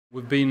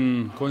We've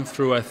been going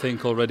through, I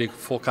think, already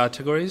 4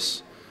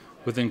 categories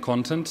within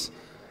content,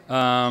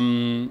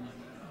 but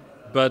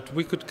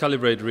we could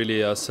calibrate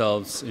really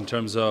ourselves in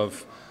terms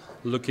of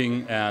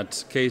looking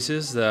at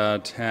cases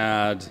that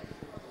had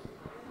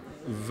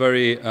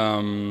very,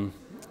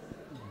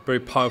 very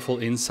powerful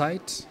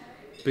insight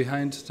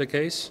behind the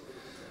case,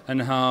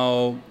 and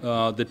how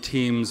the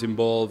teams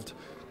involved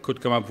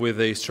could come up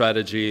with a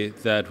strategy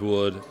that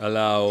would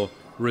allow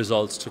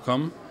results to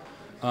come.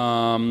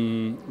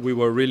 We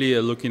were really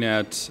looking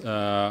at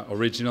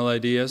original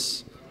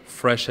ideas,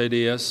 fresh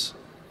ideas,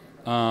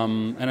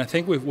 and I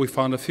think we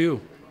found a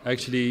few.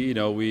 Actually,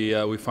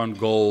 we found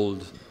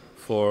gold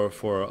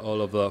for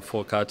all of the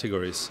 4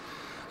 categories.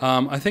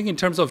 I think in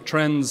terms of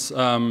trends,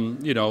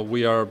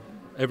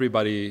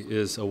 everybody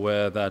is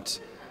aware that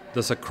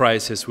there's a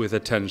crisis with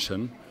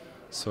attention.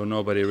 So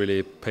nobody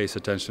really pays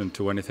attention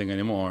to anything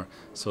anymore.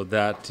 So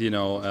that,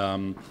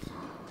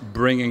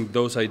 bringing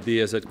those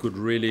ideas that could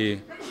really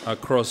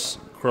cross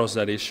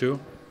that issue.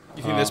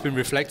 You think that's been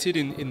reflected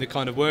in the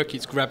kind of work?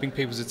 It's grabbing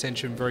people's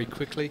attention very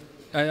quickly?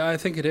 I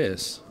think it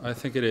is. I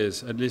think it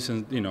is, at least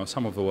in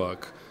some of the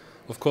work.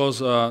 Of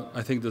course,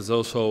 I think there's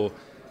also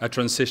a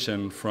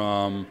transition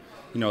from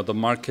the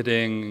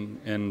marketing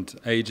and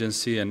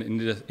agency and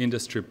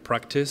industry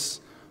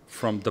practice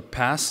from the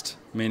past,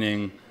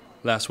 meaning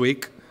last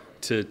week,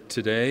 to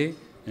today,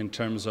 in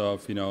terms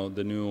of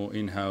the new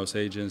in-house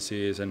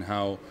agencies and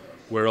how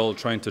we're all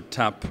trying to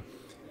tap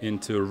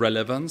into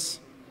relevance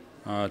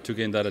to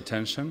gain that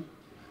attention.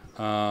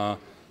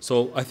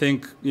 So I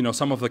think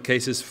some of the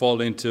cases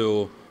fall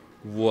into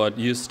what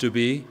used to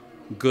be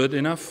good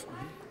enough,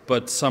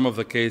 but some of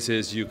the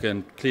cases you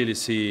can clearly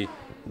see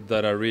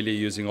that are really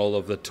using all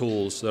of the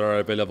tools that are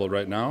available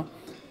right now.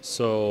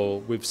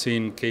 So we've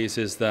seen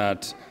cases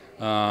that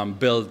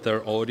build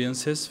their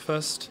audiences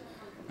first,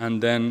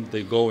 and then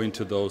they go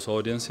into those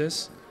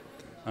audiences.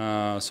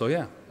 So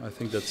yeah, I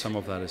think that some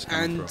of that is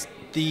coming through. And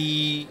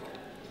the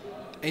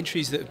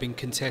entries that have been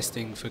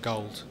contesting for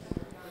gold,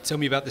 tell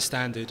me about the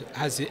standard.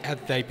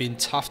 Have they been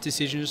tough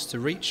decisions to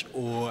reach,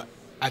 or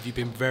have you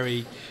been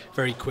very,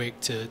 very quick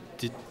to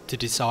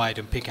decide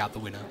and pick out the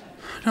winner?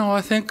 No,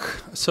 I think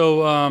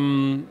so.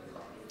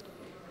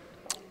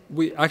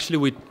 We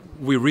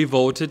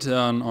revoted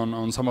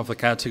on some of the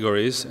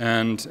categories,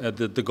 and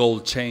the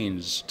gold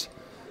changed.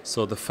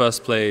 So the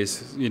first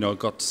place,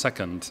 got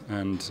second,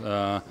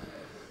 and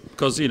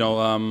because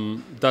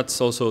that's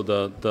also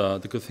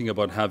the good thing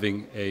about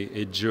having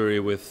a jury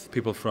with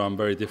people from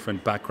very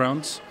different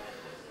backgrounds.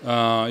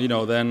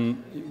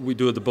 Then we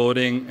do the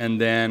voting, and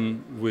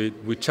then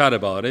we chat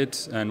about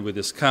it, and we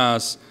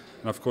discuss.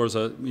 And of course,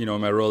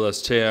 my role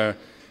as chair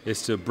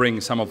is to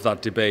bring some of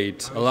that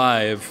debate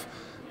alive.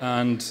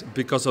 And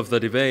because of the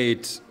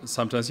debate,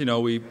 sometimes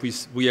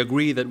we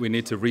agree that we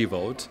need to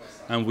revote,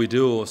 and we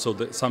do. So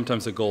that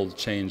sometimes the goal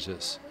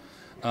changes,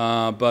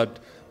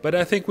 but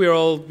I think we're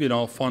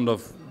all fond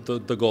of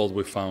the gold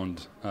we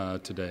found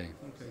today.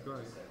 Okay,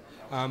 great.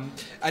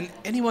 And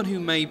anyone who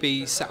may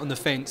be sat on the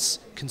fence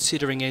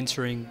considering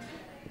entering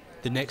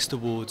the next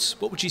awards,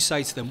 what would you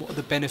say to them? What are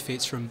the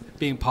benefits from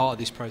being part of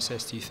this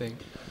process, do you think?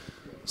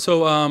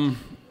 So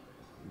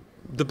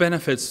the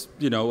benefits,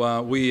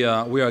 we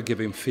are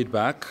giving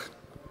feedback.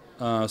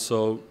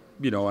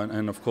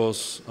 And of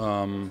course,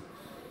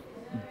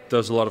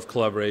 there's a lot of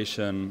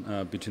collaboration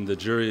between the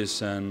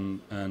juries and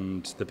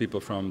the people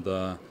from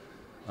the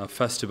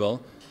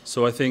festival.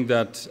 So I think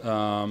that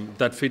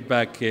that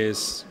feedback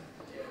is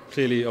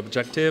clearly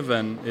objective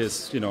and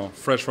is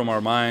fresh from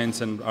our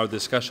minds and our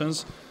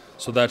discussions.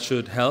 So that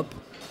should help,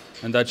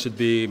 and that should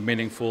be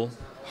meaningful,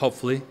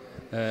 hopefully,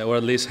 or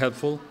at least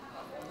helpful.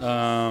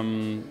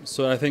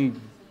 So I think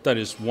that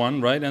is one,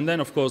 right? And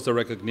then, of course, the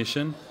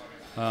recognition,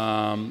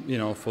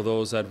 for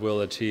those that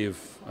will achieve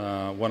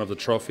one of the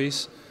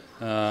trophies.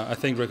 I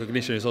think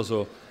recognition is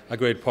also a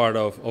great part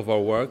of our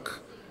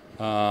work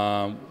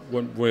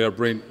when we are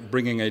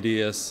bringing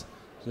ideas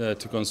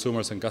to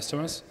consumers and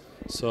customers.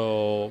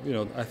 So,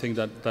 I think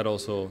that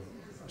also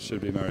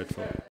should be meritful.